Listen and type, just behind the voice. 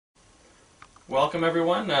Welcome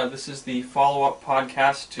everyone. This is the follow-up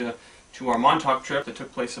podcast to our Montauk trip that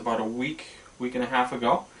took place about a week and a half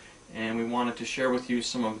ago. And we wanted to share with you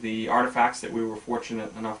some of the artifacts that we were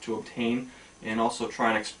fortunate enough to obtain and also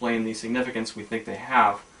try and explain the significance we think they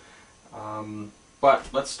have. But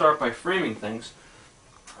let's start by framing things.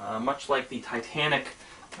 Much like the Titanic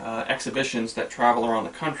exhibitions that travel around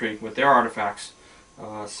the country with their artifacts,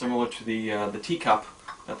 similar to the teacup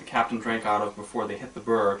that the captain drank out of before they hit the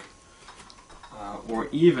berg, or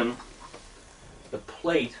even the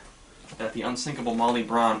plate that the unsinkable Molly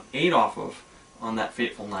Brown ate off of on that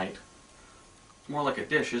fateful night. It's more like a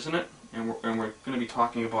dish, isn't it? And we're going to be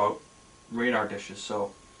talking about radar dishes,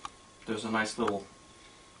 so there's a nice little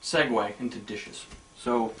segue into dishes.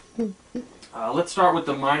 So let's start with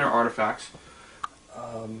the minor artifacts.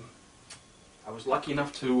 I was lucky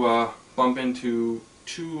enough to bump into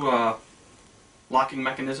two locking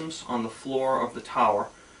mechanisms on the floor of the tower,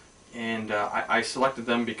 and I selected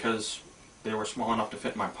them because they were small enough to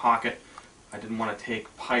fit in my pocket. I didn't want to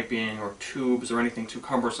take piping or tubes or anything too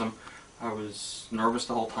cumbersome. I was nervous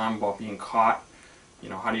the whole time about being caught. You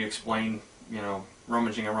know, how do you explain,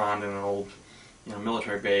 rummaging around in an old,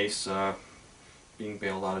 military base, being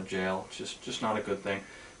bailed out of jail? It's just not a good thing.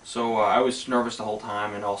 So I was nervous the whole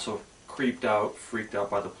time and also freaked out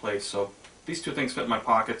by the place. So these two things fit in my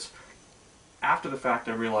pockets. After the fact,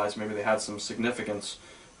 I realized maybe they had some significance.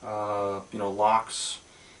 Locks,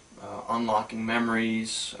 unlocking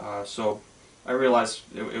memories. So I realized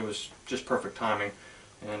it was just perfect timing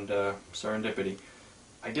and serendipity.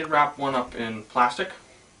 I did wrap one up in plastic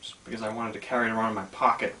because I wanted to carry it around in my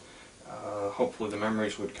pocket. Hopefully the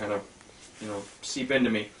memories would kind of, seep into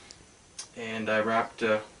me. And I wrapped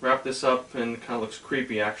this up, and it kind of looks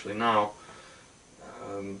creepy actually now.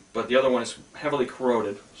 But the other one is heavily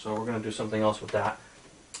corroded, so we're going to do something else with that.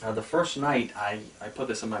 The first night I put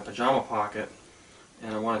this in my pajama pocket,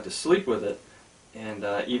 and I wanted to sleep with it. And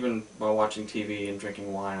even while watching TV and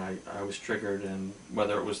drinking wine, I was triggered, and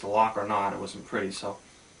whether it was the lock or not, it wasn't pretty. So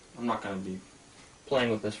I'm not going to be playing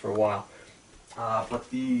with this for a while. But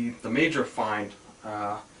the major find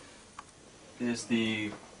is the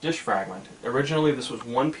dish fragment. Originally this was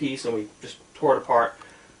one piece, and we just tore it apart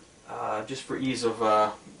just for ease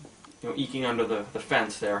of eking under the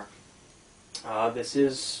fence there. This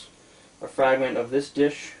is a fragment of this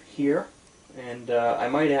dish here, and I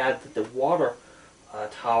might add that the water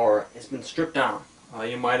tower has been stripped down.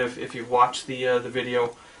 You might have, if you've watched the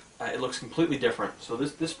video, it looks completely different. So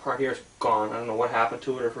this part here is gone. I don't know what happened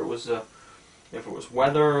to it, if it was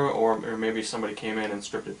weather, or maybe somebody came in and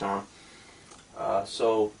stripped it down.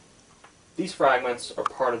 So these fragments are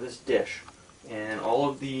part of this dish, and all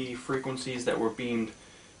of the frequencies that were beamed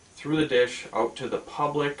through the dish out to the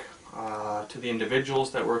public, to the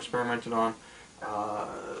individuals that were experimented on.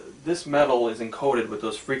 This metal is encoded with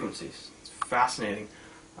those frequencies. It's fascinating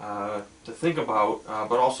to think about,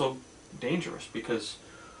 but also dangerous because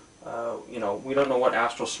we don't know what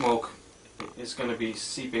astral smoke is going to be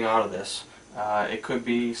seeping out of this. It could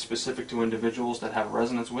be specific to individuals that have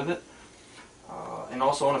resonance with it. And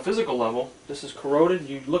also on a physical level, this is corroded.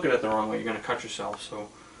 You look at it the wrong way, you're going to cut yourself. So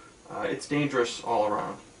it's dangerous all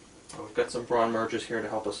around. We've got some brawn mergers here to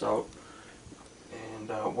help us out. And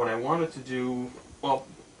what I wanted to do, well,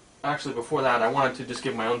 actually before that, I wanted to just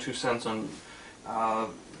give my own 2 cents on,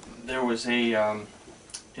 there was a,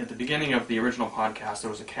 at the beginning of the original podcast, there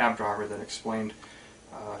was a cab driver that explained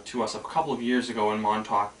to us a couple of years ago in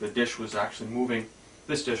Montauk, the dish was actually moving,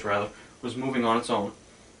 this dish rather, was moving on its own.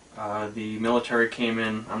 The military came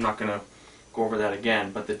in. I'm not going to go over that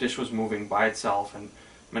again, but the dish was moving by itself, and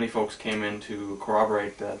many folks came in to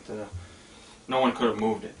corroborate that no one could have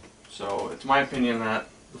moved it. So it's my opinion that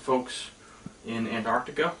the folks in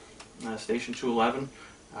Antarctica, Station 211,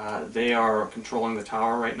 they are controlling the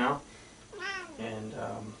tower right now, and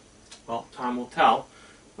well, time will tell,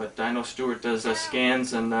 but I know Stewart does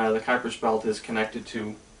scans, and the Kuiper's belt is connected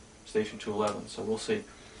to Station 211, so we'll see.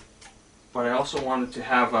 But I also wanted to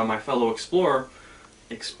have my fellow explorer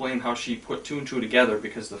explain how she put 2 and 2 together,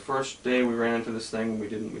 because the first day we ran into this thing, we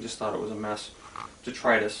just thought it was a mess,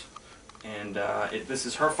 detritus, and this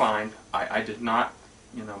is her find. I did not,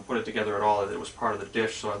 put it together at all. It was part of the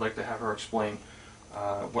dish, so I'd like to have her explain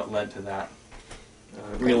what led to that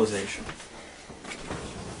realization.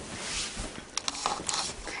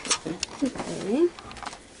 Okay.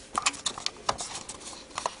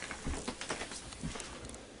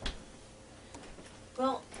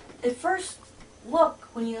 Well, at first look,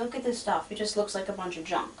 when you look at this stuff, it just looks like a bunch of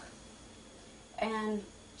junk. And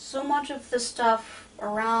so much of the stuff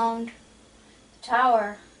around the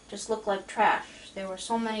tower just looked like trash. There were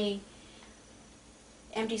so many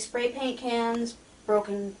empty spray paint cans,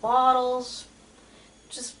 broken bottles,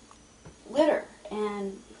 just litter.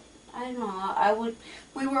 And I don't know,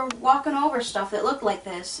 we were walking over stuff that looked like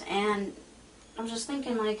this, and I was just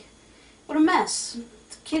thinking, like, what a mess.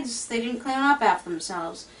 The kids, they didn't clean up after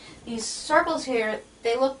themselves. These circles here,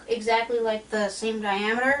 they look exactly like the same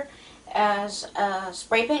diameter as a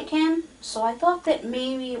spray paint can, so I thought that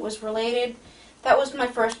maybe it was related. That was my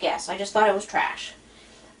first guess. I just thought it was trash.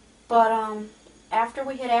 But after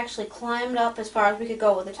we had actually climbed up as far as we could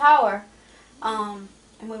go with the tower,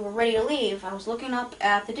 and we were ready to leave, I was looking up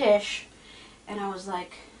at the dish, and I was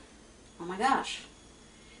like, oh my gosh,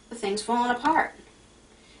 the thing's falling apart.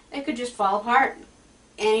 It could just fall apart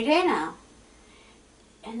any day now.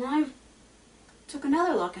 And then I took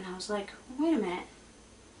another look, and I was like, wait a minute,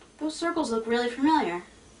 those circles look really familiar.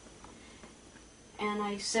 And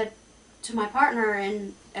I said to my partner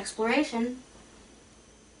in exploration,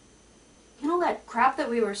 you know that crap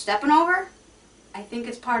that we were stepping over? I think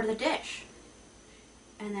it's part of the dish.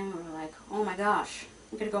 And then we were like, oh my gosh,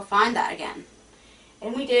 we're going to go find that again.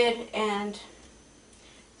 And we did, and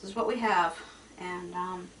this is what we have. And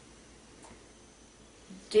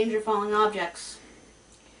danger falling objects.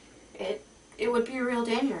 It would be a real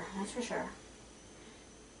danger, that's for sure.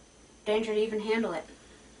 Danger to even handle it.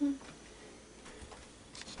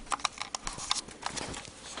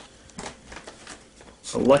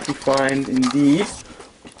 A lucky find indeed.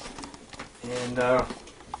 And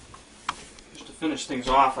just to finish things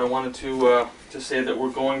off, I wanted to say that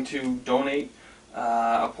we're going to donate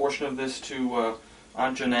a portion of this to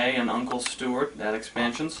Aunt Janae and Uncle Stewart at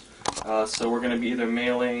Expansions. So we're going to be either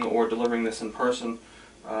mailing or delivering this in person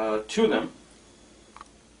to them.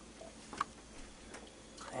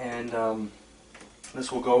 And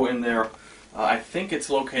this will go in their, I think it's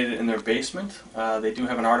located in their basement. They do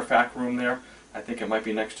have an artifact room there. I think it might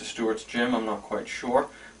be next to Stewart's gym, I'm not quite sure.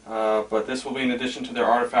 But this will be in addition to their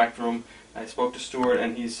artifact room. I spoke to Stewart,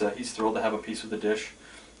 and he's thrilled to have a piece of the dish.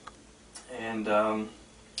 And,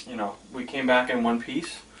 you know, we came back in one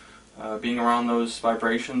piece. Being around those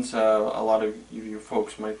vibrations, a lot of you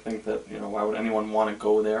folks might think that, you know, why would anyone want to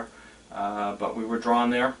go there? But we were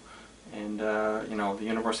drawn there, and, you know, the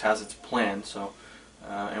universe has its plan, so,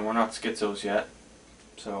 and we're not schizos yet.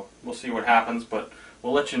 So we'll see what happens, but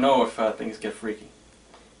we'll let you know if things get freaky.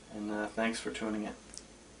 And thanks for tuning in.